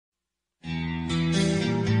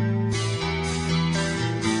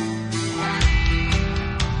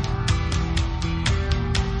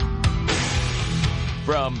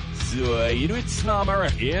it's summer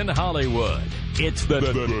in Hollywood. It's the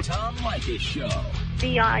Tom Leykis Show.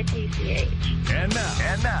 Leykis. And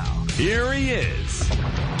now, here he is,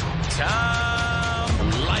 Tom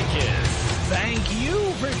Leykis. Thank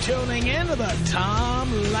you for tuning in to the Tom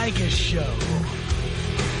Leykis Show.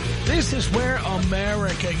 This is where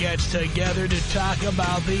America gets together to talk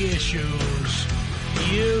about the issues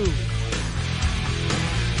you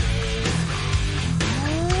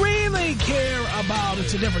really care about.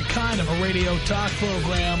 It's a different kind of a radio talk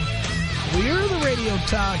program. We're the radio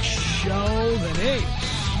talk show that is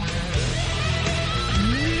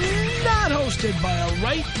not hosted by a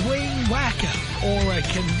right-wing wacko or a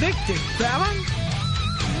convicted felon.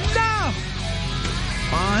 No!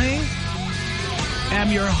 I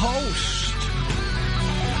am your host.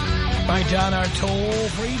 Write down our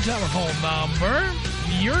toll-free telephone number.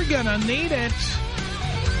 You're gonna need it.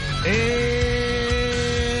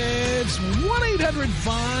 It's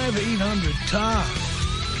 1-800-5800-TOM.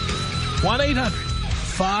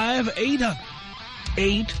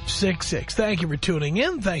 1-800-5800-866. Thank you for tuning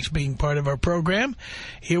in. Thanks for being part of our program.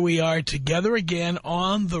 Here we are together again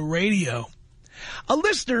on the radio. A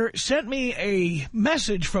listener sent me a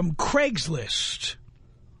message from Craigslist.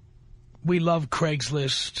 We love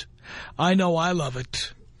Craigslist. I know I love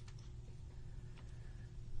it.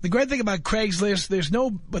 The great thing about Craigslist, there's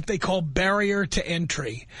no what they call barrier to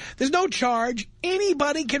entry. There's no charge.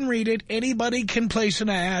 Anybody can read it. Anybody can place an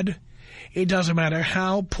ad. It doesn't matter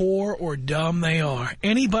how poor or dumb they are.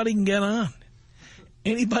 Anybody can get on.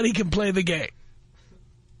 Anybody can play the game.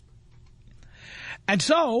 And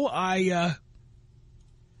so I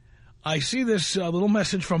see this little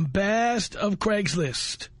message from Best of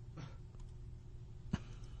Craigslist.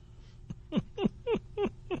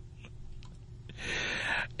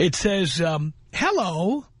 It says,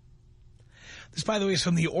 hello. This, by the way, is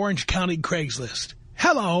from the Orange County Craigslist.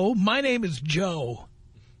 Hello, my name is Joe.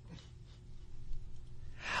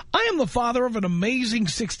 I am the father of an amazing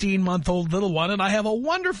 16-month-old little one, and I have a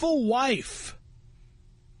wonderful wife.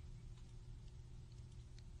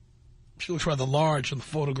 She looks rather large in the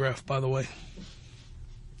photograph, by the way.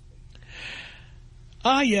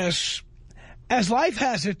 Ah, yes. As life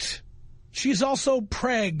has it, she's also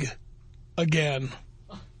preg again.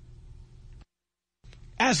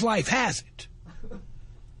 As life has it.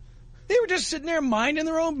 They were just sitting there minding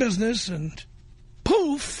their own business, and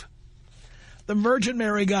poof, the Virgin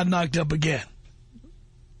Mary got knocked up again.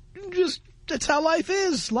 Just, that's how life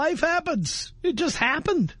is. Life happens. It just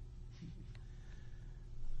happened.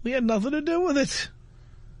 We had nothing to do with it.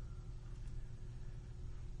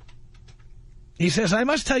 He says, I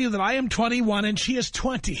must tell you that I am 21 and she is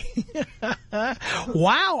 20.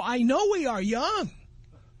 Wow, I know we are young.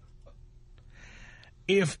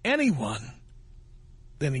 If anyone,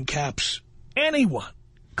 then in caps, anyone,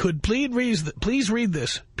 could please read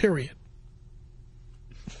this, period.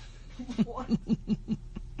 What?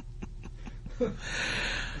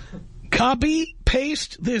 Copy,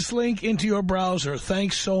 paste this link into your browser.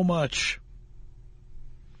 Thanks so much.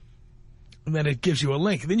 And then it gives you a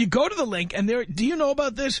link. Then you go to the link, and there, do you know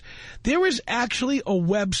about this? There is actually a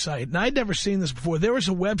website, and I'd never seen this before. There is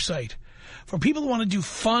a website for people who want to do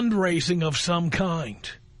fundraising of some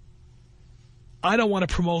kind. I don't want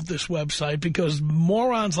to promote this website because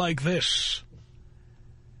morons like this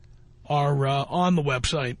are on the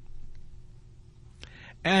website.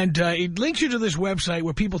 And it links you to this website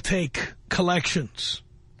where people take collections.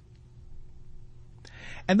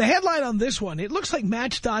 And the headline on this one, it looks like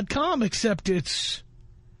Match.com, except it's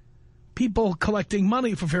people collecting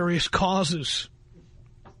money for various causes.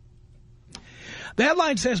 The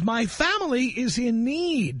headline says, my family is in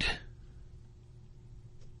need.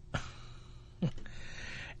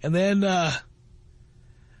 And then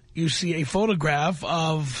you see a photograph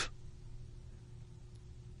of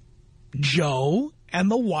Joe and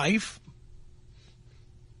the wife.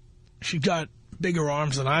 She's got bigger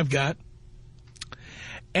arms than I've got.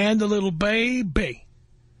 And the little baby.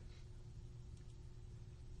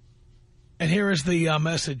 And here is the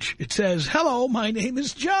message. It says, hello, my name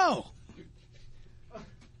is Joe.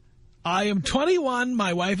 I am 21.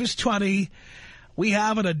 My wife is 20. We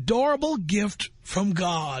have an adorable gift from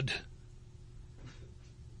God.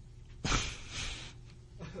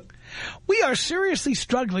 We are seriously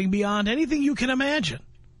struggling beyond anything you can imagine.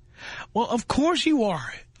 Well, of course you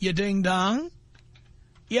are, you ding-dong.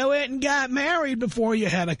 You went and got married before you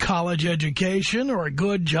had a college education or a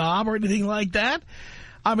good job or anything like that.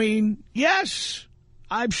 I mean, yes,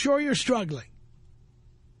 I'm sure you're struggling.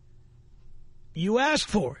 You asked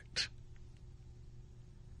for it.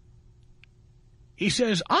 He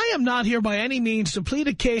says, I am not here by any means to plead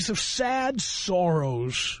a case of sad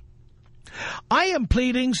sorrows. I am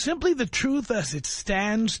pleading simply the truth as it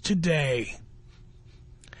stands today.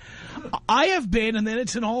 I have been, and then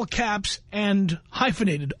it's in all caps and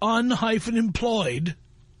hyphenated, unemployed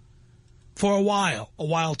for a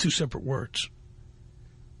while, two separate words,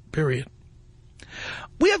 period.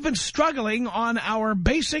 We have been struggling on our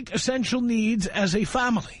basic essential needs as a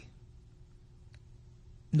family.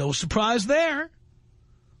 No surprise there.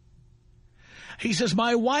 He says,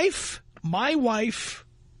 my wife,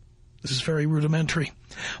 this is very rudimentary,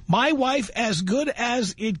 my wife as good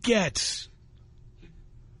as it gets,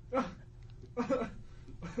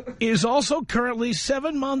 is also currently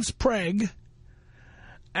 7 months preg,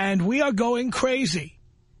 and we are going crazy.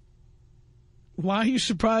 Why are you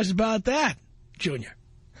surprised about that, Junior?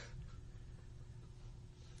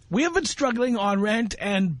 We have been struggling on rent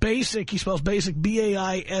and basic, he spells basic,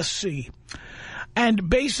 B-A-I-S-C, and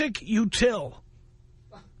basic util.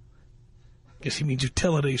 Guess he means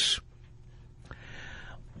utilities.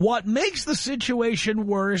 What makes the situation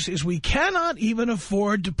worse is we cannot even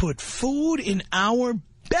afford to put food in our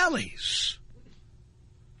bellies.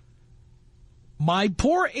 My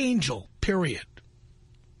poor angel, period.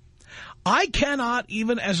 I cannot,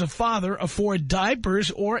 even as a father, afford diapers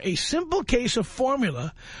or a simple case of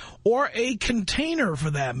formula or a container for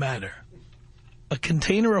that matter. A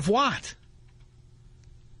container of what?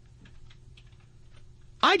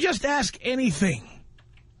 I just ask anything.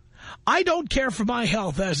 I don't care for my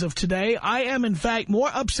health as of today. I am, in fact, more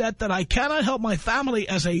upset that I cannot help my family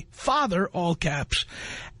as a father, all caps,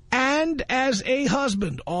 and as a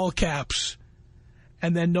husband, all caps.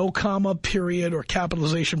 And then no comma, period, or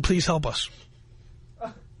capitalization. Please help us.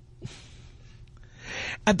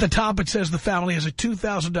 At the top, it says the family has a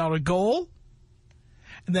 $2,000 goal.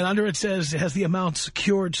 And then under it says it has the amount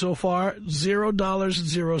secured so far,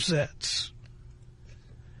 $0.00.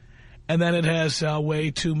 And then it has a way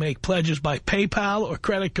to make pledges by PayPal or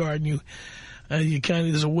credit card. And you kind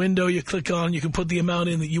of, there's a window you click on. You can put the amount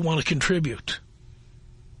in that you want to contribute.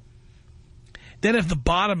 Then at the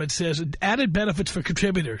bottom it says added benefits for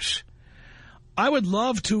contributors. I would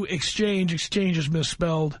love to exchange is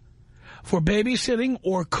misspelled, for babysitting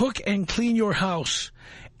or cook and clean your house.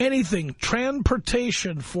 Anything,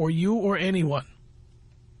 transportation for you or anyone.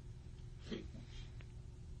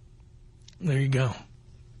 There you go.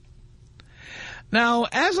 Now,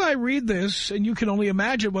 as I read this, and you can only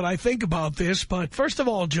imagine what I think about this, but first of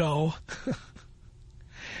all, Joe,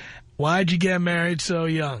 why'd you get married so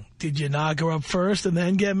young? Did you knock her up first and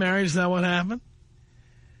then get married? Is that what happened?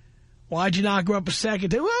 Why'd you knock her up a second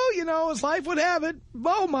time? Well, you know, as life would have it.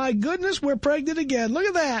 Oh, my goodness, we're pregnant again. Look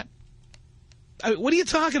at that. What are you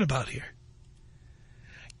talking about here?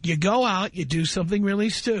 You go out, you do something really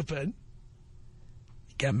stupid,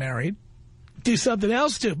 you get married, do something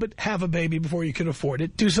else stupid, have a baby before you can afford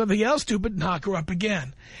it, do something else stupid, knock her up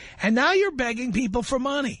again. And now you're begging people for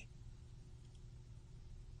money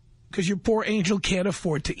because your poor angel can't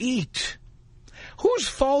afford to eat. Whose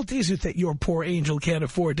fault is it that your poor angel can't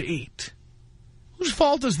afford to eat? Whose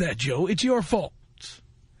fault is that, Joe? It's your fault.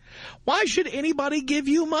 Why should anybody give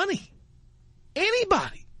you money?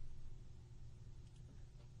 Anybody.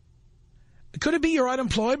 Could it be you're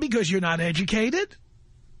unemployed because you're not educated?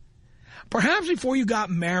 Perhaps before you got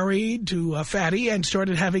married to Fatty and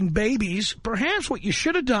started having babies, perhaps what you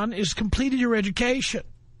should have done is completed your education.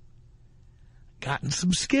 Gotten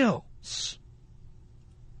some skills.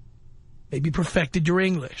 Maybe perfected your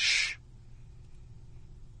English.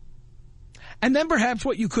 And then perhaps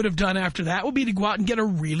what you could have done after that would be to go out and get a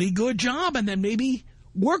really good job and then maybe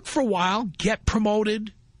work for a while, get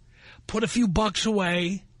promoted, put a few bucks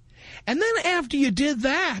away. And then after you did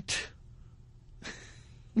that,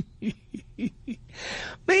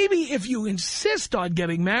 maybe if you insist on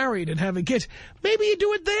getting married and having kids, maybe you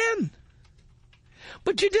do it then.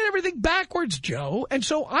 But you did everything backwards, Joe. And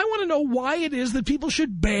so I want to know why it is that people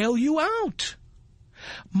should bail you out.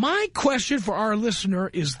 My question for our listener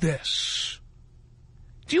is this.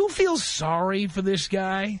 Do you feel sorry for this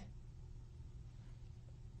guy?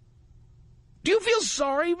 Do you feel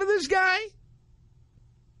sorry for this guy?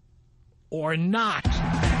 Or not?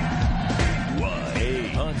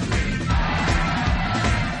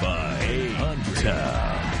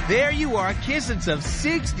 1-800-5800-TOM. There you are kissing some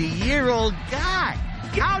 60-year-old guy.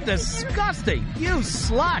 How disgusting. You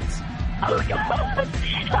slut. Oh, God.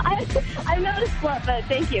 I'm not a slut, but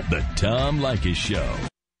thank you. The Tom Leykis Show.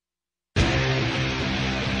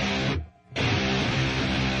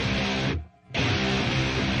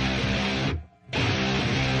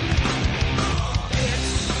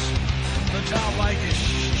 Tom Leykis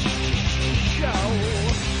Show.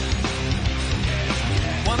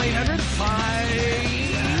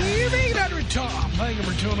 1-800-5800.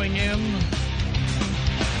 coming in.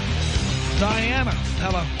 Diana,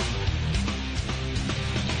 hello.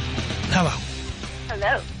 Hello.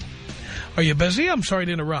 Hello. Are you busy? I'm sorry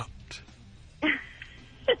to interrupt.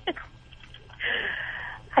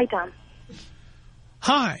 Hi, Tom.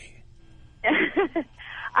 Hi.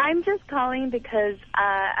 I'm just calling because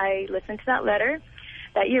I listened to that letter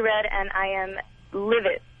that you read, and I am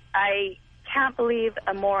livid. I can't believe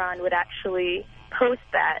a moron would actually post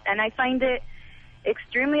that, and I find it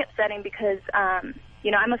extremely upsetting because,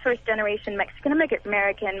 you know, I'm a first-generation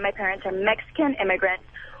Mexican-American. My parents are Mexican immigrants,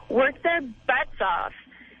 worked their butts off,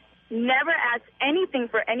 never asked anything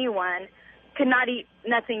for anyone, could not eat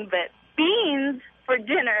nothing but beans for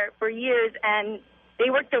dinner for years, and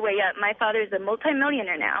they worked their way up. My father's a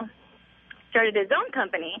multimillionaire now, started his own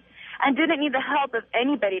company, and didn't need the help of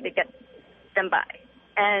anybody to get them by.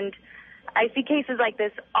 And I see cases like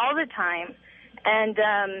this all the time, and,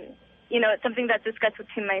 you know, it's something that's discussed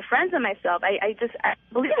between my friends and myself. I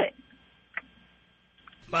believe it.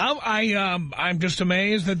 Well, I'm just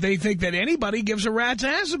amazed that they think that anybody gives a rat's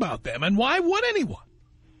ass about them. And why would anyone?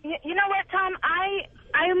 You know what, Tom? I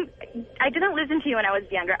didn't listen to you when I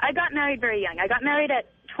was younger. I got married very young. I got married at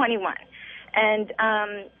 21. And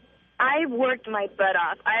I worked my butt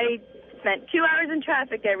off. I spent 2 hours in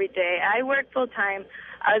traffic every day. I worked full time.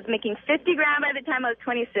 I was making $50,000 by the time I was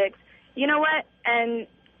 26. You know what? And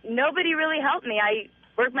nobody really helped me. I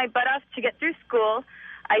worked my butt off to get through school.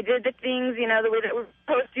 I did the things, you know, the way that we're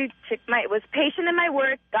supposed to. Was patient in my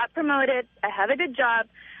work, got promoted. I have a good job.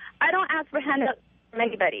 I don't ask for handouts from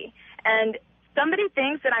anybody. And somebody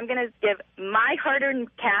thinks that I'm going to give my hard-earned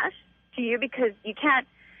cash to you because you can't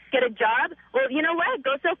get a job. Well, you know what?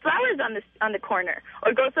 Go sell flowers on the corner,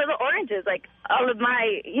 or go sell the oranges like all of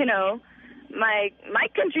my, you know, my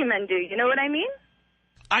countrymen do. You know what I mean?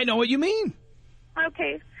 I know what you mean.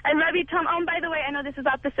 Okay. I love you, Tom. Oh, and by the way, I know this is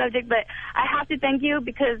off the subject, but I have to thank you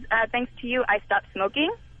because thanks to you, I stopped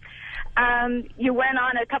smoking. You went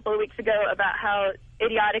on a couple of weeks ago about how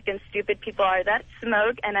idiotic and stupid people are that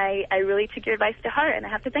smoke, and I really took your advice to heart, and I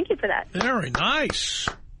have to thank you for that. Very nice.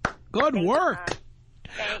 Good work.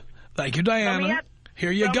 Thank you, Diana.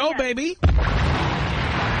 Here you go, baby.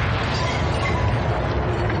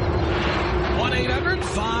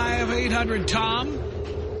 1-800-5800-TOM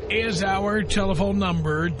is our telephone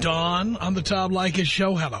number. Dawn on the Tom Leykis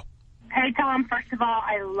Show. Hello. Hey, Tom. First of all,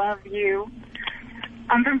 I love you.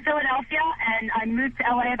 I'm from Philadelphia, and I moved to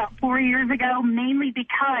L.A. about 4 years ago, mainly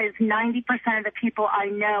because 90% of the people I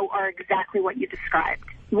know are exactly what you described.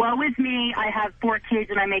 Woe is me. I have 4 kids,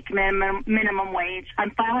 and I make minimum wage.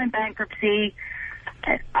 I'm filing bankruptcy.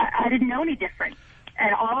 I didn't know any different.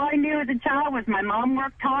 And all I knew as a child was my mom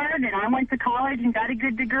worked hard, and I went to college and got a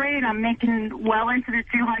good degree, and I'm making well into the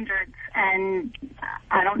 200s, and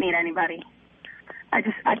I don't need anybody. I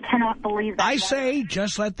cannot believe that. I say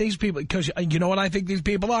just let these people, because you know what I think these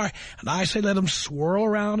people are? And I say let them swirl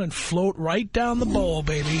around and float right down the bowl,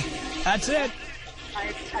 baby. That's it.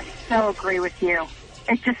 I so agree with you.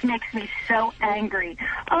 It just makes me so angry.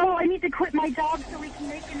 Oh, I need to quit my job so we can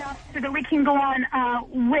make enough so that we can go on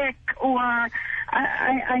WIC, or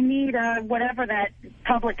I need whatever that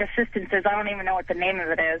public assistance is. I don't even know what the name of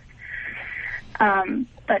it is.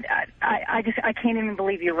 But I can't even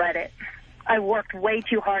believe you read it. I worked way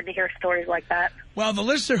too hard to hear stories like that. Well, the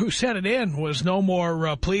listener who sent it in was no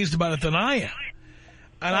more pleased about it than I am.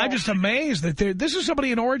 And I'm just amazed that this is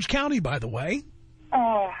somebody in Orange County, by the way.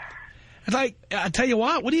 Oh. It's like, I tell you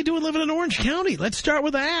what are you doing living in Orange County? Let's start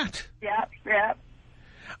with that. Yep.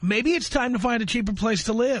 Maybe it's time to find a cheaper place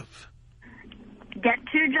to live. Get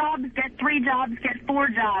 2 jobs, get 3 jobs, get 4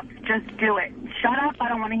 jobs. Just do it. Shut up. I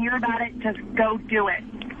don't want to hear about it. Just go do it.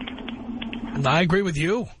 I agree with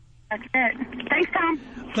you. That's it. Thanks, Tom.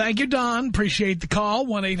 Thank you, Don. Appreciate the call.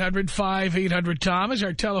 1-800-5800-TOM is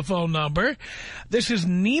our telephone number. This is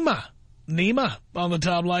Nima. Nima on the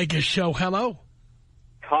Tom Leykis Show. Hello.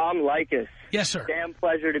 Tom Leykis. Yes, sir. Damn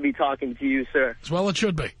pleasure to be talking to you, sir. As well it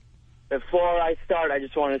should be. Before I start, I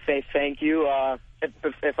just want to say thank you.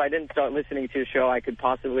 If I didn't start listening to your show, I could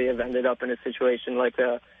possibly have ended up in a situation like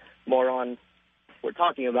the moron we're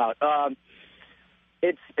talking about.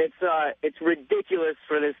 It's ridiculous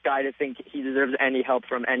for this guy to think he deserves any help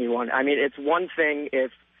from anyone. I mean, it's one thing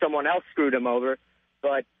if someone else screwed him over,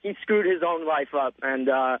 but he screwed his own life up, and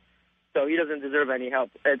so he doesn't deserve any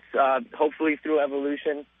help. It's hopefully through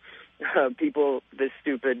evolution, people this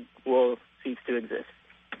stupid will cease to exist.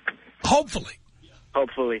 Hopefully.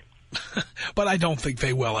 Hopefully. But I don't think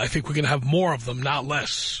they will. I think we're going to have more of them, not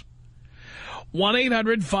less.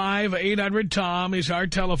 1-800-5800-TOM is our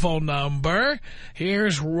telephone number.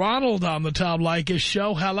 Here's Ronald on the Tom Leykis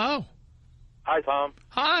Show. Hello. Hi, Tom.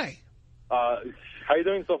 Hi. How you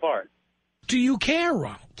doing so far? Do you care,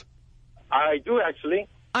 Ronald? I do, actually.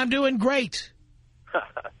 I'm doing great.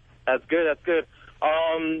 That's good, that's good.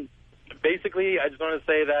 Basically, I just want to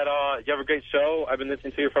say that you have a great show. I've been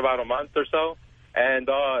listening to you for about a month or so. And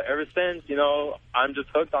ever since, you know, I'm just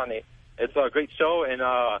hooked on it. It's a great show, and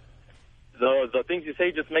the things you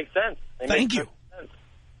say just make sense. Thank you. Sense.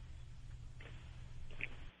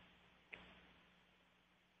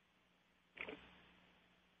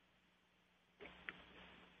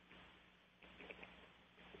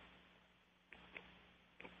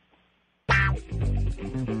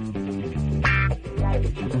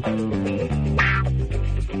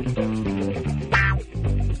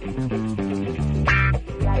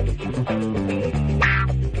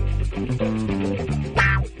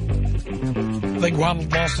 I think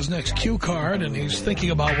Ronald lost his next cue card, and he's thinking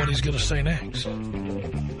about what he's going to say next.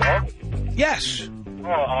 Hello? Yes.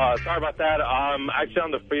 Oh, sorry about that. I'm actually on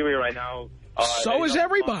the freeway right now. So is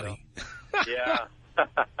everybody. Yeah.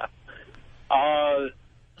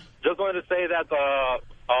 Just wanted to say that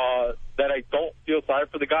that I don't feel sorry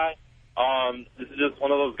for the guy. This is just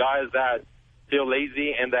one of those guys that feel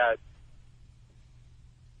lazy, and that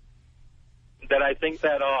I think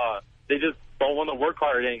that they just don't want to work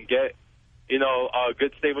hard and get, you know, a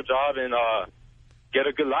good stable job and get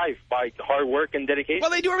a good life by hard work and dedication.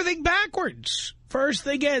 Well, they do everything backwards. First,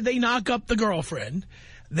 they knock up the girlfriend.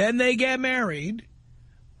 Then they get married.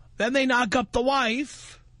 Then they knock up the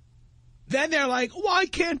wife. Then they're like, oh, I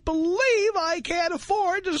can't believe I can't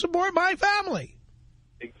afford to support my family.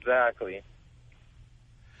 Exactly.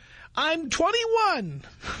 I'm 21.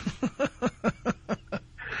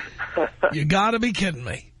 You got to be kidding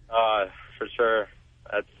me. For sure.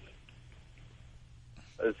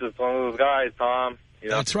 It's just one of those guys, Tom. You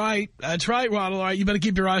know? That's right. That's right, Ronald. All right, you better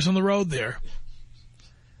keep your eyes on the road there.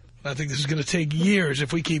 I think this is going to take years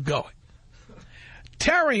if we keep going.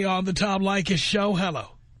 Terry on the Tom Leykis show. Hello.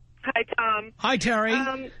 Hi, Tom. Hi, Terry.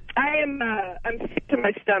 I'm sick to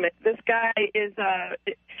my stomach. This guy is a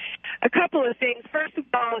couple of things. First of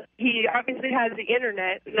all, he obviously has the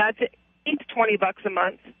Internet, and that's it. He's $20 a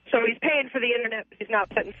month. So he's paying for the Internet, but he's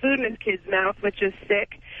not putting food in his kid's mouth, which is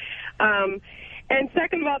sick. And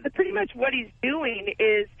second of all, pretty much what he's doing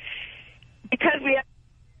is, because we have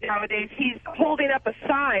nowadays, he's holding up a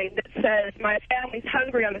sign that says, my family's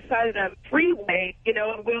hungry on the side of the freeway, you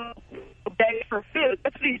know, and we'll beg for food.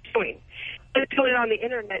 That's what he's doing. He's doing it on the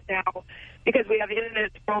Internet now because we have the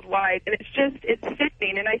Internet worldwide, and it's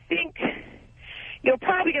sickening. And I think you'll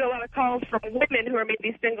probably get a lot of calls from women who are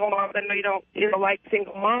maybe single moms. I know you don't like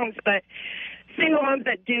single moms, but single moms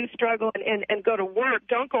that do struggle and go to work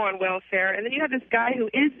don't go on welfare. And then you have this guy who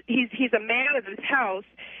he's a man of his house,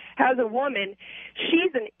 has a woman.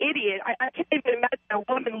 She's an idiot. I can't even imagine a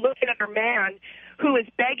woman looking at her man who is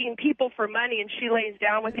begging people for money, and she lays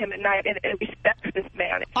down with him at night and respects this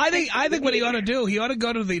man. I think what he ought to do, he ought to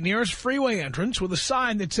go to the nearest freeway entrance with a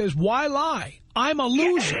sign that says, why lie? I'm a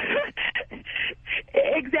loser.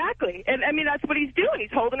 Exactly. And, I mean, that's what he's doing.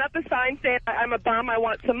 He's holding up a sign saying, I'm a bum, I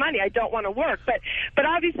want some money, I don't want to work. But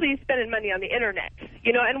obviously he's spending money on the Internet,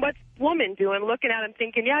 you know, and what's the woman doing? Looking at him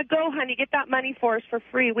thinking, yeah, go, honey, get that money for us for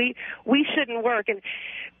free. We shouldn't work. And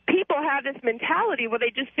people have this mentality where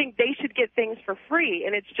they just think they should get things for free.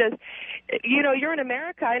 And it's just, you know, you're in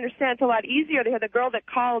America. I understand it's a lot easier. They had the girl that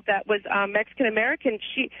called that was Mexican-American.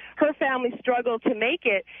 Her family struggled to make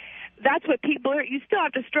it. That's what people are. You still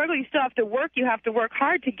have to struggle. You still have to work. You have to work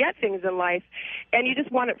hard to get things in life. And you just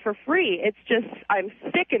want it for free. It's just, I'm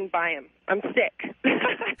sickened by him. I'm sick.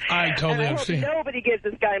 I totally understand. Nobody gives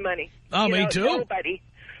this guy money. Oh, me too. Nobody.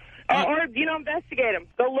 Or, you know, investigate him.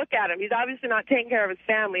 Go look at him. He's obviously not taking care of his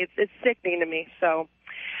family. It's sickening to me. So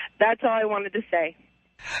that's all I wanted to say.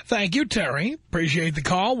 Thank you, Terry. Appreciate the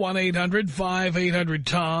call.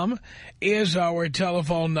 1-800-5800-TOM is our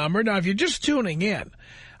telephone number. Now, if you're just tuning in,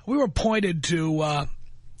 we were pointed to a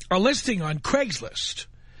listing on Craigslist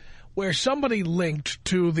where somebody linked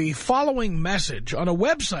to the following message on a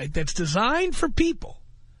website that's designed for people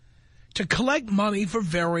to collect money for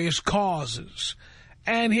various causes.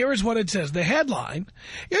 And here is what it says. The headline,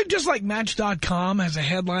 just like Match.com has a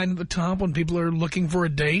headline at the top when people are looking for a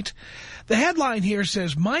date. The headline here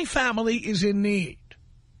says, my family is in need.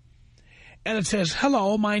 And it says,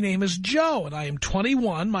 hello, my name is Joe, and I am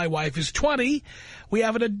 21. My wife is 20. We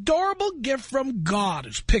have an adorable gift from God,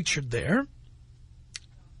 who's pictured there.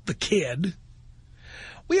 The kid.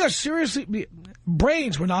 We are seriously...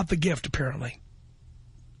 Brains were not the gift, apparently.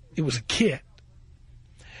 It was a kid.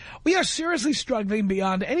 We are seriously struggling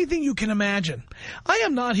beyond anything you can imagine. I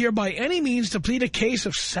am not here by any means to plead a case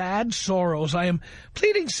of sad sorrows. I am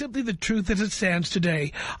pleading simply the truth as it stands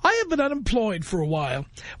today. I have been unemployed for a while.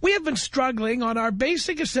 We have been struggling on our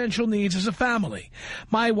basic essential needs as a family.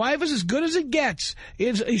 My wife is as good as it gets.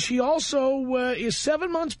 She also is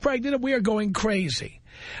 7 months pregnant, and we are going crazy.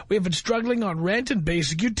 We have been struggling on rent and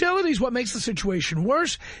basic utilities. What makes the situation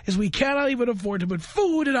worse is we cannot even afford to put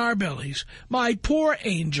food in our bellies. My poor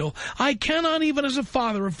angel. I cannot even as a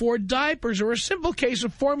father afford diapers or a simple case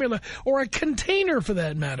of formula or a container for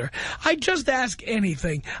that matter. I just ask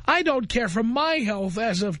anything. I don't care for my health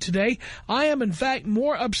as of today. I am in fact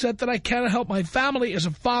more upset that I cannot help my family as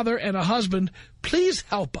a father and a husband. Please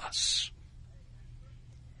help us.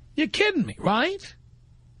 You're kidding me, right?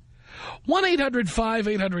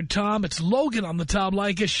 1-800-5800-TOM. It's Logan on the Tom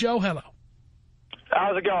Leykis Show. Hello.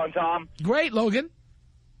 How's it going, Tom? Great, Logan.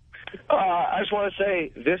 I just want to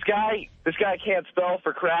say, this guy can't spell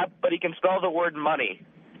for crap, but he can spell the word money.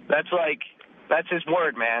 That's his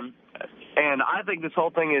word, man. And I think this whole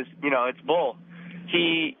thing is, it's bull.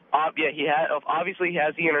 Obviously he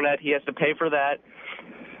has the internet. He has to pay for that.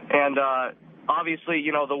 And obviously,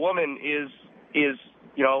 the woman is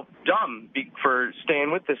dumb for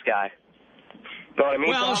staying with this guy. Know what I mean?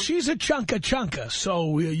 Well, Tom? she's a chunka,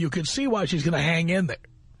 so you can see why she's going to hang in there.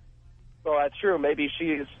 Well, that's true. Maybe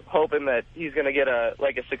she's hoping that he's going to get a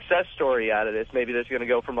success story out of this. Maybe this is going to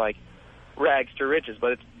go from, rags to riches,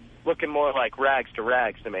 but it's looking more like rags to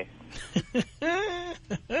rags to me.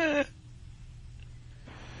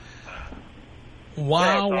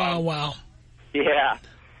 Wow. Yeah.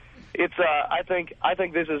 It's I think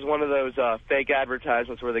this is one of those fake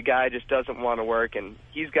advertisements where the guy just doesn't want to work, and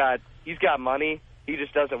he's got money. He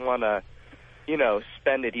just doesn't want to,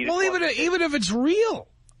 spend it. Well, even if it's real,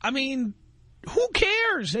 I mean, who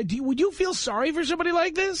cares? Would you feel sorry for somebody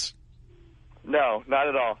like this? No, not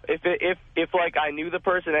at all. If I knew the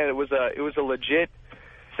person and it was a legit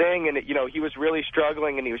thing, and he was really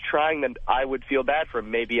struggling and he was trying, then I would feel bad for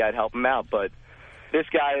him. Maybe I'd help him out, but this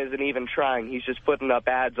guy isn't even trying. He's just putting up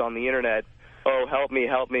ads on the internet. Oh, help me,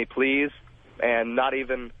 please. And not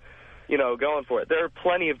even, going for it. There are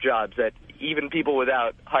plenty of jobs that even people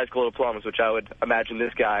without high school diplomas, which I would imagine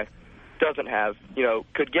this guy doesn't have,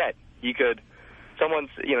 could get. He could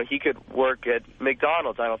work at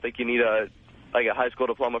McDonald's. I don't think you need a high school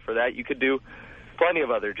diploma for that. You could do plenty of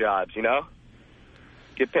other jobs,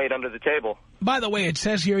 Get paid under the table. By the way, it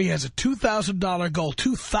says here he has a $2,000 goal,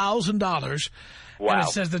 $2,000. Wow. And it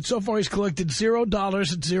says that so far he's collected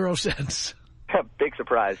 $0.00. Big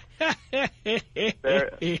surprise.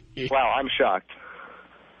 Wow, I'm shocked.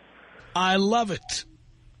 I love it.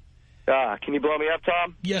 Can you blow me up,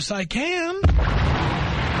 Tom? Yes, I can.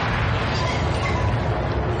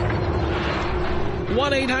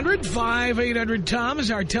 1-800-5800-TOM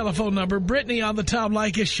is our telephone number. Brittany on the Tom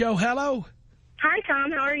Leykis Show. Hello. Hi,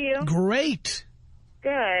 Tom. How are you? Great.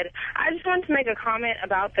 Good. I just wanted to make a comment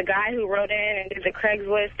about the guy who wrote in and did the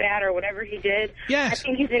Craigslist ad or whatever he did. Yes. I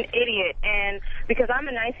think he's an idiot. And because I'm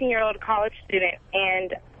a 19-year-old college student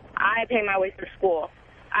and I pay my way through school.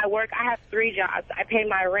 I have 3 jobs. I pay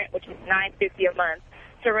my rent, which is $9.50 a month,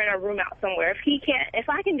 to rent a room out somewhere. If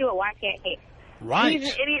I can do it, why can't he? Right.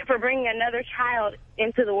 He's an idiot for bringing another child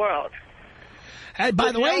into the world. Hey,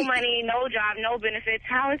 by the way, no money, no job, no benefits.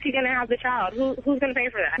 How is he going to have the child? Who's going to pay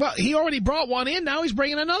for that? Well, he already brought one in. Now he's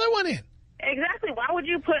bringing another one in. Exactly. Why would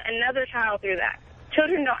you put another child through that?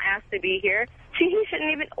 Children don't ask to be here. He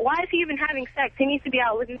shouldn't even. Why is he even having sex? He needs to be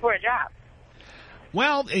out looking for a job.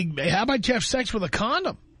 Well, how about you have sex with a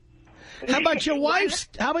condom? How about your wife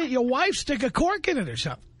stick a cork in it or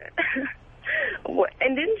something?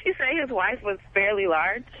 And didn't you say his wife was fairly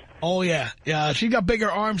large? Oh, yeah. Yeah, she got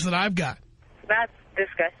bigger arms than I've got. That's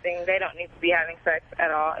disgusting. They don't need to be having sex at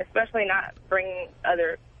all, especially not bringing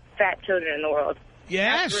other fat children in the world.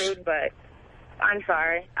 Yes. That's rude, but I'm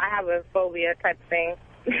sorry. I have a phobia type of thing.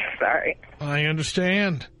 Sorry. I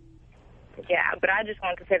understand. Yeah, but I just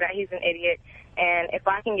wanted to say that he's an idiot. And if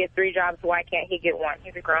I can get 3 jobs, why can't he get 1?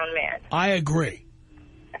 He's a grown man. I agree.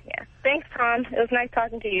 Yeah. Thanks, Tom. It was nice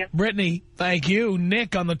talking to you. Brittany, thank you.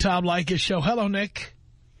 Nick on the Tom Leykis Show. Hello, Nick.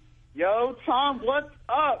 Yo, Tom, what's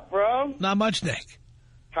up, bro? Not much, Nick.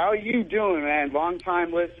 How are you doing, man?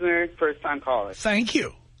 Long-time listener, first-time caller. Thank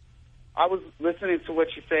you. I was listening to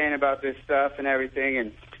what you're saying about this stuff and everything,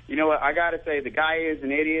 and you know what? I got to say, the guy is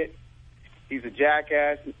an idiot. He's a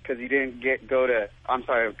jackass because he didn't go to, I'm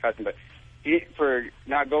sorry, I'm cussing, but for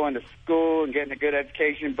not going to school and getting a good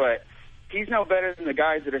education, but he's no better than the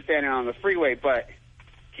guys that are standing on the freeway, but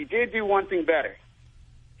he did do one thing better.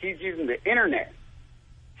 He's using the internet.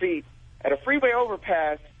 See, at a freeway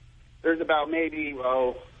overpass, there's about maybe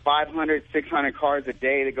 500, 600 cars a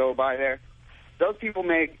day that go by there. Those people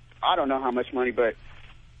make, I don't know how much money, but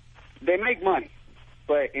they make money.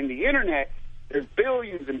 But in the Internet, there's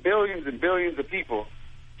billions and billions and billions of people.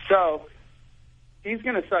 So he's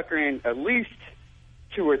going to sucker in at least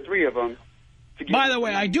 2 or 3 of them. By the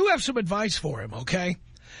way, I do have some advice for him, okay?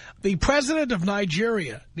 The president of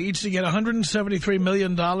Nigeria needs to get $173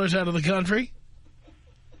 million out of the country.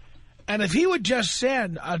 And if he would just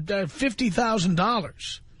send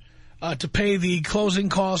 $50,000 to pay the closing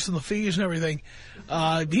costs and the fees and everything,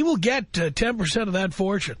 he will get 10% of that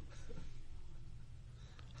fortune.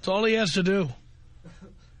 That's all he has to do.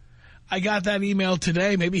 I got that email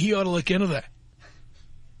today. Maybe he ought to look into that.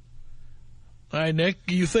 All right, Nick,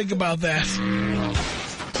 you think about that.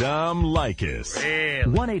 Tom Leykis.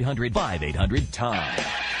 1-800-5800-TOM.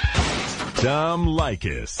 Tom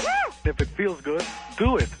Leykis. If it feels good,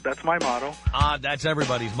 do it. That's my motto. That's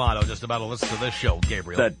everybody's motto, just about to listen to this show,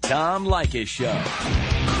 Gabriel. The Tom Leykis Show.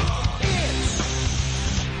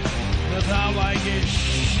 The Tom Leykis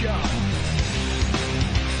Show.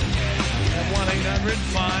 At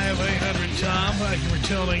 1-800-5800-TOM. Thank you for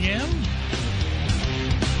tuning in.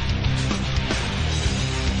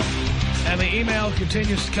 And the email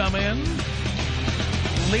continues to come in.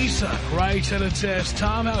 Lisa writes and it says,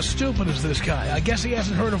 Tom, how stupid is this guy? I guess he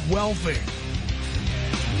hasn't heard of welfare.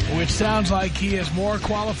 Which sounds like he is more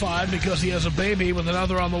qualified because he has a baby with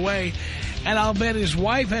another on the way. And I'll bet his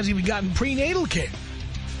wife hasn't even gotten prenatal care.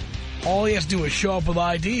 All he has to do is show up with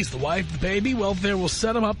IDs. The wife, the baby, welfare will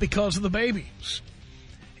set him up because of the babies.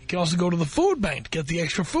 He can also go to the food bank to get the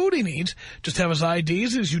extra food he needs. Just have his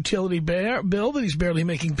IDs, his utility bill that he's barely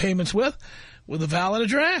making payments with a valid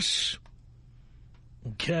address.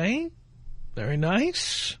 Okay. Very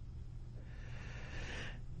nice.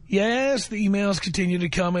 Yes, the emails continue to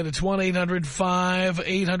come in. It's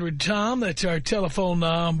 1-800-5800-TOM. That's our telephone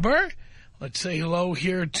number. Let's say hello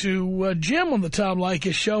here to Jim on the Tom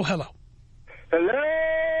Leykis Show. Hello.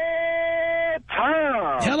 Hello,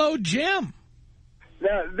 Tom. Hello, Jim.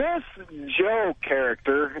 Now, this Joe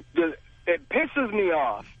character, it pisses me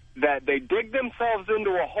off that they dig themselves into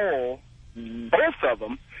a hole, both of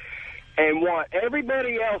them, and want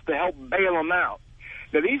everybody else to help bail them out.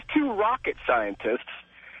 Now, these 2 rocket scientists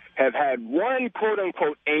have had one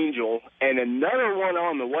quote-unquote angel and another one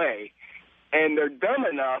on the way, and they're dumb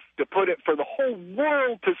enough to put it for the whole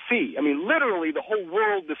world to see. I mean, literally the whole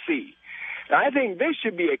world to see. And I think this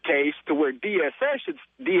should be a case to where DSS should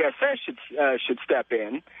step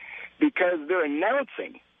in, because they're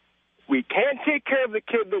announcing we can't take care of the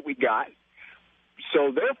kid that we got,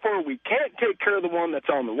 so therefore we can't take care of the one that's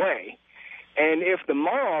on the way. And if the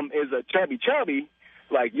mom is a chubby,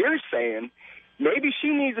 like you're saying, maybe she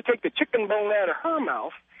needs to take the chicken bone out of her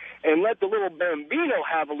mouth and let the little bambino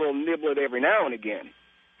have a little niblet every now and again.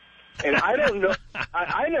 And I don't know.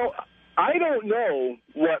 I don't know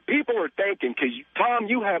what people are thinking, because, Tom,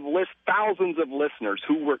 you have thousands of listeners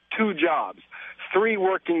who work 2 jobs, 3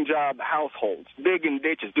 working job households, digging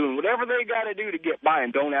ditches, doing whatever they got to do to get by,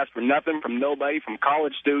 and don't ask for nothing from nobody, from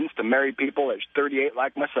college students to married people age 38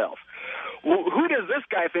 like myself. Well, who does this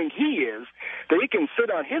guy think he is that he can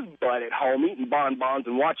sit on his butt at home eating bonbons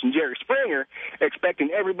and watching Jerry Springer,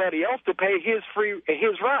 expecting everybody else to pay his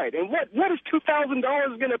ride? And what is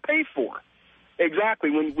 $2,000 going to pay for? Exactly,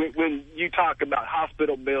 when you talk about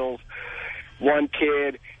hospital bills, one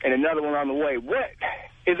kid and another one on the way. What?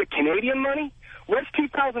 Is it Canadian money? What's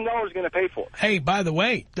 $2,000 going to pay for? Hey, by the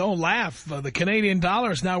way, don't laugh. The Canadian dollar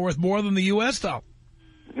is now worth more than the U.S. dollar.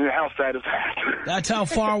 How sad is that? That's how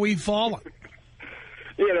far we've fallen.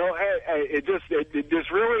 You know, it just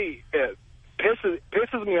really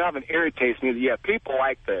pisses me off and irritates me that you have people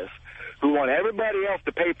like this who want everybody else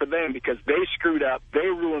to pay for them because they screwed up, they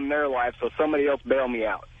ruined their life, so somebody else bail me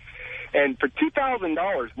out. And for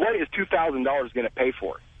 $2,000, what is $2,000 going to pay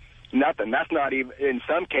for? Nothing. That's not even, in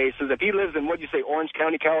some cases, if he lives in, what'd you say, Orange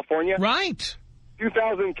County, California? Right.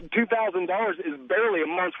 $2,000 is barely a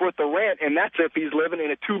month's worth of rent, and that's if he's living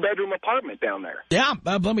in a 2-bedroom apartment down there. Yeah,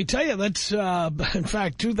 let me tell you, that's, in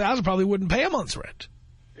fact, $2,000 probably wouldn't pay a month's rent.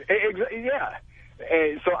 Yeah.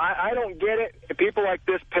 And so I don't get it. People like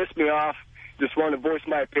this piss me off. Just want to voice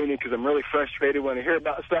my opinion because I'm really frustrated when I hear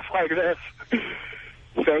about stuff like this.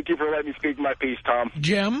 Thank you for letting me speak my piece, Tom.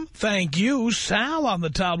 Jim, thank you. Sal on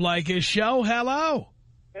the Tom Leykis Show. Hello.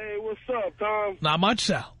 Hey, what's up, Tom? Not much,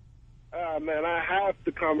 Sal. Man, I have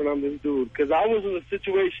to comment on this dude because I was in a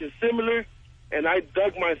situation similar, and I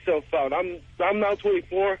dug myself out. I'm now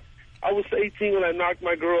 24. I was 18 when I knocked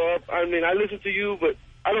my girl up. I mean, I listened to you, but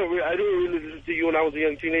I didn't really listen to you when I was a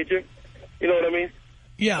young teenager. You know what I mean?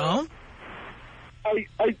 Yeah.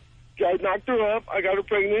 I I knocked her up, I got her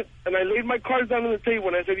pregnant, and I laid my cards down on the table,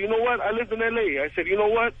 and I said, you know what? I lived in L.A. I said, you know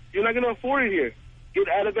what? You're not going to afford it here. Get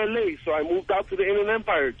out of L.A. So I moved out to the Inland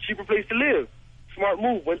Empire, cheaper place to live. Smart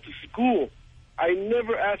move, went to school. I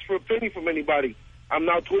never asked for a penny from anybody. I'm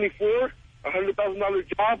now 24,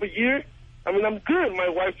 $100,000 job a year. I mean, I'm good. My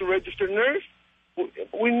wife's a registered nurse.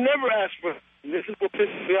 We never asked for it. This is what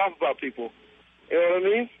pisses me off about people. You know what I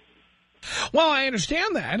mean? Well, I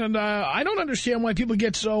understand that, and I don't understand why people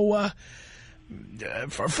get so...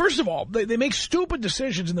 first of all, they make stupid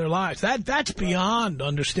decisions in their lives. That's beyond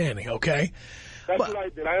understanding, okay? That's what I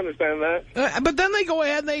did. I understand that. But then they go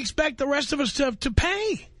ahead and they expect the rest of us to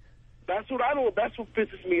pay. That's what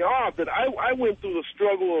pisses me off. That I went through the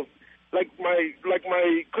struggle of, like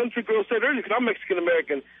my country girl said earlier, because I'm Mexican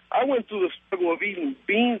American. I went through the struggle of eating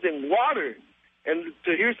beans and water, and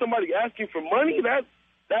to hear somebody asking for money, that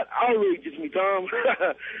outrages me, Tom.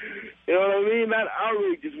 You know what I mean? That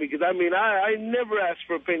outrages me, because, I mean, I never asked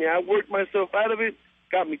for a penny. I worked myself out of it,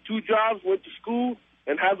 got me 2 jobs, went to school,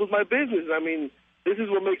 and handled my business. I mean, this is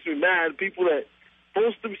what makes me mad. People that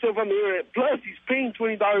post themselves on the Internet. Plus, he's paying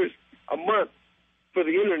 $20 a month for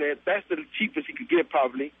the Internet. That's the cheapest he could get,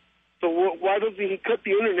 probably. So why doesn't he cut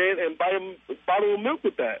the Internet and buy a bottle of milk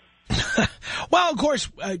with that? Well, of course,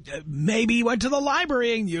 maybe he went to the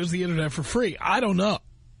library and used the Internet for free. I don't know.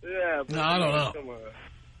 Yeah, no, I don't know. Come on.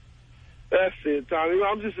 That's it, Tommy.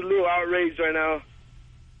 I'm just a little outraged right now.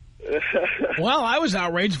 Well, I was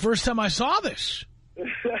outraged the first time I saw this.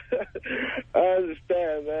 I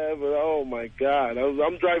understand, man, but oh my God,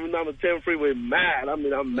 I'm driving down the 10 freeway mad. I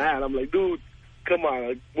mean, I'm mad. I'm like, dude, come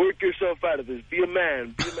on, work yourself out of this. Be a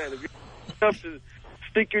man. Be a man. If you're enough to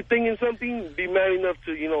stick your thing in something, be man enough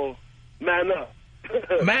to, you know, man up.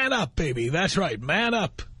 Man up, baby. That's right. Man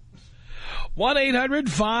up.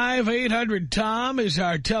 1-800-5800-TOM is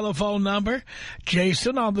our telephone number.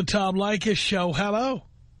 Jason on the Tom Leykis Show. Hello.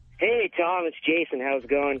 Hey, Tom. It's Jason. How's it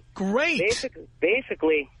going? Great.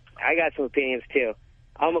 Basically, I got some opinions, too.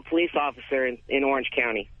 I'm a police officer in Orange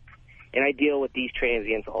County, and I deal with these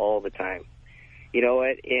transients all the time. You know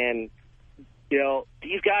what? And, you know,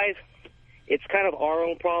 these guys, it's kind of our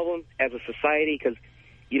own problem as a society because,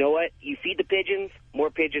 you know what? You feed the pigeons, more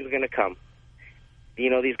pigeons are going to come. You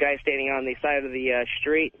know, these guys standing on the side of the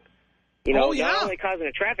street, you know, not only causing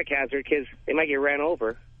a traffic hazard because they might get ran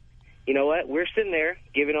over. You know what? We're sitting there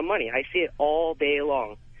giving them money. I see it all day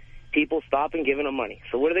long. People stop and giving them money.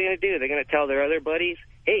 So what are they going to do? They're going to tell their other buddies,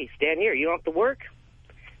 hey, stand here. You don't have to work.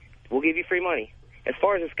 We'll give you free money. As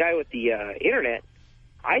far as this guy with the Internet,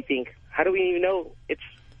 I think, how do we even know it's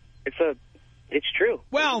true?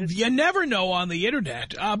 Well, you never know on the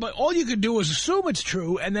Internet, but all you can do is assume it's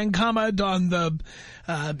true and then comment on the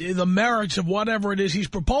merits of whatever it is he's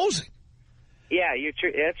proposing. Yeah, you're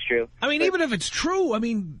true. That's true. I mean, even if it's true, I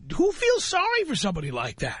mean, who feels sorry for somebody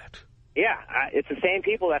like that? Yeah, it's the same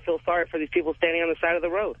people that feel sorry for these people standing on the side of the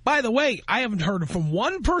road. By the way, I haven't heard from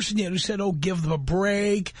one person yet who said, oh, give them a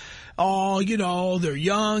break. Oh, you know, they're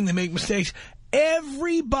young, they make mistakes.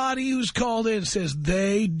 Everybody who's called in says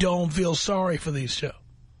they don't feel sorry for these two.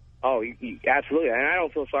 Oh, absolutely. And I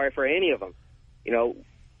don't feel sorry for any of them. You know,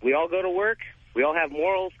 we all go to work. We all have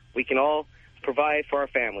morals. We can all provide for our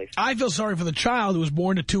families. I feel sorry for the child who was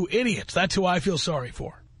born to 2 idiots. That's who I feel sorry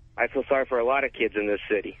for. I feel sorry for a lot of kids in this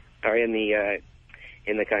city, or in the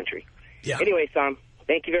country. Yeah. Anyway, Tom,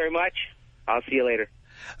 thank you very much. I'll see you later.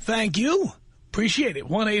 Thank you. Appreciate it.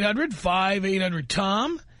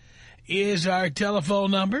 1-800-5800-TOM is our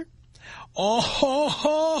telephone number. Oh, ho,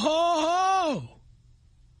 ho, ho, ho.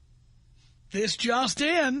 This just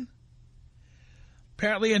in.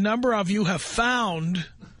 Apparently a number of you have found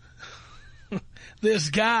this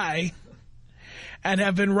guy and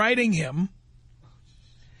have been writing him.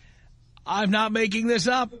 I'm not making this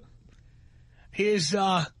up. His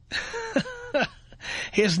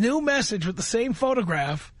his new message with the same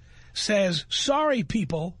photograph says, sorry,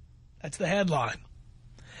 people. That's the headline.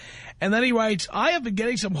 And then he writes, I have been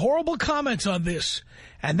getting some horrible comments on this,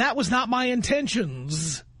 and that was not my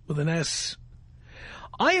intentions, with an S.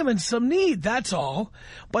 I am in some need, that's all.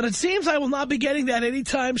 But it seems I will not be getting that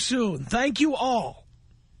anytime soon. Thank you all.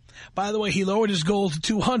 By the way, he lowered his goal to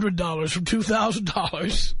 $200 from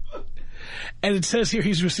 $2,000. And it says here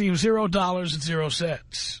he's received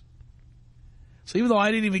 $0.00. So even though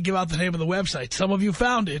I didn't even give out the name of the website, some of you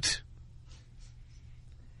found it.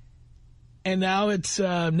 And now it's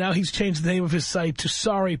now he's changed the name of his site to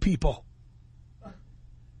Sorry People.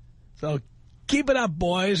 So keep it up,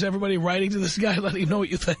 boys. Everybody writing to this guy, let him know what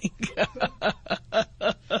you think.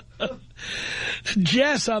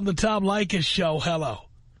 Jess on the Tom Leykis Show. Hello.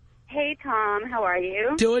 Hey, Tom. How are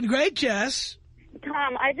you? Doing great, Jess.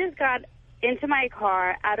 Tom, I just got into my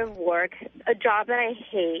car out of work, a job that I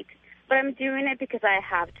hate, but I'm doing it because I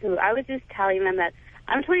have to. I was just telling them that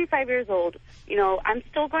I'm 25 years old. You know, I'm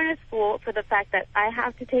still going to school for the fact that I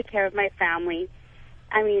have to take care of my family.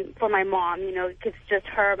 I mean, for my mom, you know, it's just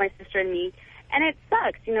her, my sister, and me. And it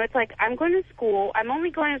sucks. You know, it's like I'm going to school. I'm only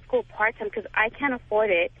going to school part-time because I can't afford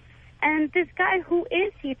it. And this guy, who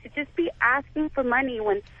is he to just be asking for money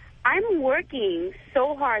when I'm working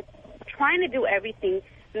so hard, trying to do everything,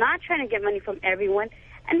 not trying to get money from everyone,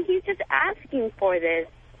 and he's just asking for this.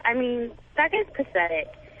 I mean, that guy's pathetic.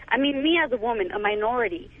 I mean, me as a woman, a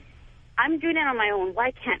minority, I'm doing it on my own.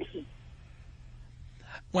 Why can't he?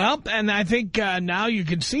 Well, and I think now you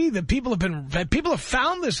can see that people have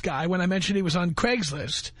found this guy when I mentioned he was on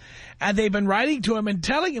Craigslist, and they've been writing to him and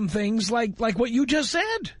telling him things like what you just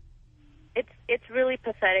said. It's really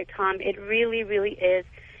pathetic, Tom. It really, really is.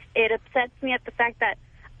 It upsets me at the fact that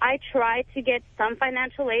I try to get some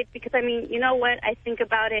financial aid because, I mean, you know what? I think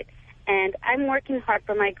about it, and I'm working hard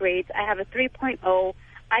for my grades. I have a 3.0.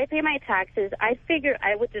 I pay my taxes. I figure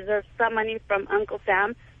I would deserve some money from Uncle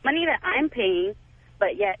Sam, money that I'm paying,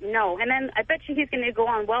 but yet no. And then I bet you he's going to go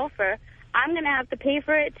on welfare. I'm going to have to pay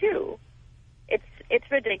for it, too. It's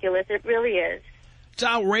ridiculous. It really is. It's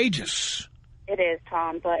outrageous. It is,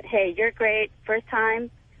 Tom. But, hey, you're great. First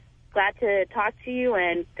time. Glad to talk to you.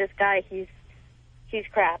 And this guy, he's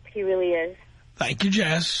crap. He really is. Thank you,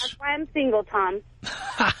 Jess. That's why I'm single, Tom.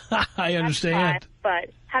 I understand.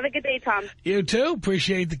 But have a good day, Tom. You too.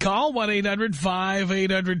 Appreciate the call.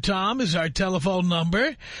 1-800-5800-TOM is our telephone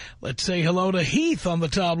number. Let's say hello to Heath on the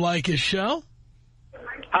Tom Leykis show.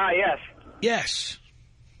 Hi, yes. Yes.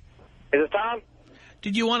 Is it Tom?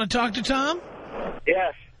 Did you want to talk to Tom?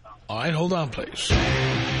 Yes. All right, hold on, please.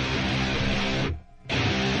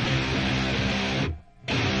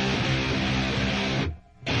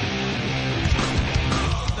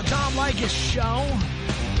 Tom Leykis show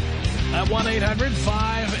at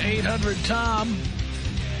 1-800-5800-TOM.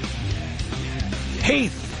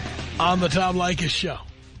 Heath on the Tom Leykis show.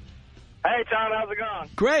 Hey, Tom, how's it going?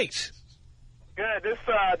 Great. Good. This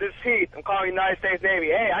Heath. I'm calling United States Navy.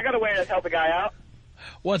 Hey, I got a way to help a guy out.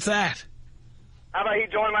 What's that? How about he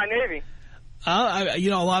join my Navy? You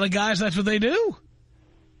know, a lot of guys, that's what they do.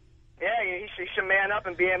 Yeah, he should man up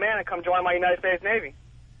and be a man and come join my United States Navy.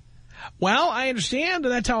 Well, I understand,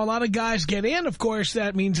 and that's how a lot of guys get in. Of course,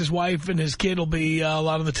 that means his wife and his kid will be a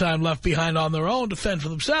lot of the time left behind on their own to fend for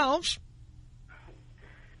themselves.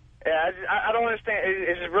 Yeah, I don't understand.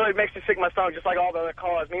 It just really makes me sick in my stomach, just like all the other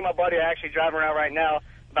callers. Me and my buddy are actually driving around right now,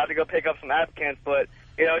 about to go pick up some applicants, but,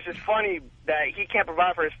 you know, it's just funny that he can't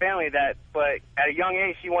provide for his family, but at a young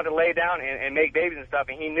age, he wanted to lay down and make babies and stuff,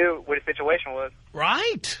 and he knew what his situation was.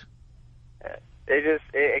 Right.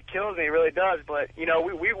 It kills me, it really does. But, you know,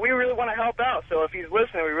 we really want to help out. So if he's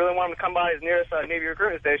listening, we really want him to come by his nearest Navy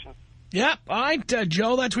recruiting station. Yeah. All right,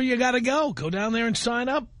 Joe, that's where you got to go. Go down there and sign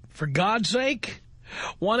up, for God's sake.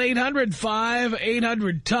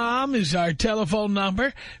 1-800-5800-TOM is our telephone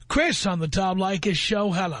number. Chris on the Tom Leykis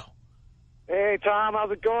show. Hello. Hey, Tom,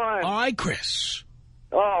 how's it going? All right, Chris.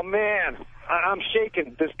 Oh, man. I'm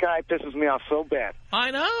shaking. This guy pisses me off so bad.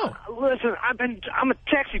 I know. Listen, I'm a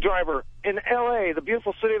taxi driver in L.A., the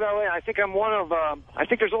beautiful city of L.A. I think I'm one of, I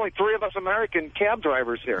think there's only 3 of us American cab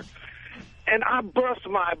drivers here. And I bust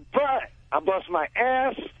my butt. I bust my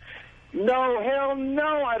ass. No, hell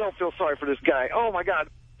no, I don't feel sorry for this guy. Oh, my God.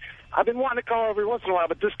 I've been wanting to call every once in a while,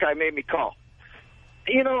 but this guy made me call.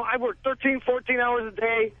 You know, I work 13, 14 hours a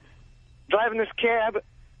day driving this cab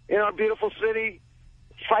in our beautiful city,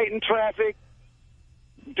 fighting traffic,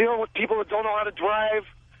 dealing with people that don't know how to drive.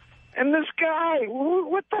 And this guy,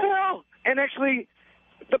 what the hell? And actually,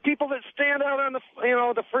 the people that stand out on the,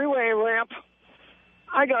 the freeway ramp,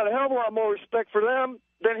 I got a hell of a lot more respect for them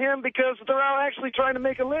than him because they're all actually trying to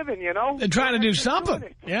make a living, you know? They're trying to do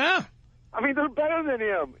something. Yeah. I mean, they're better than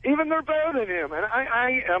him. Even they're better than him. And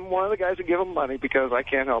I am one of the guys that give him money because I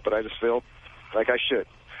can't help it. I just feel like I should.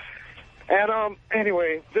 And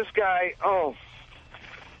anyway, this guy, I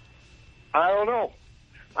don't know.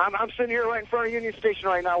 I'm sitting here right in front of Union Station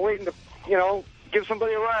right now waiting to, give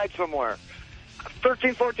somebody a ride somewhere.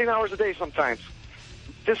 13, 14 hours a day sometimes.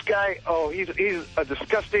 This guy, he's a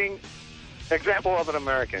disgusting example of an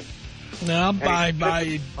American. No,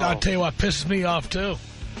 I'll tell you what pisses me off, too.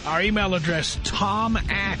 Our email address,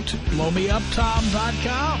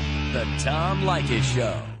 tom@blowmeuptom.com. The Tom Leykis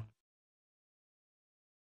Show.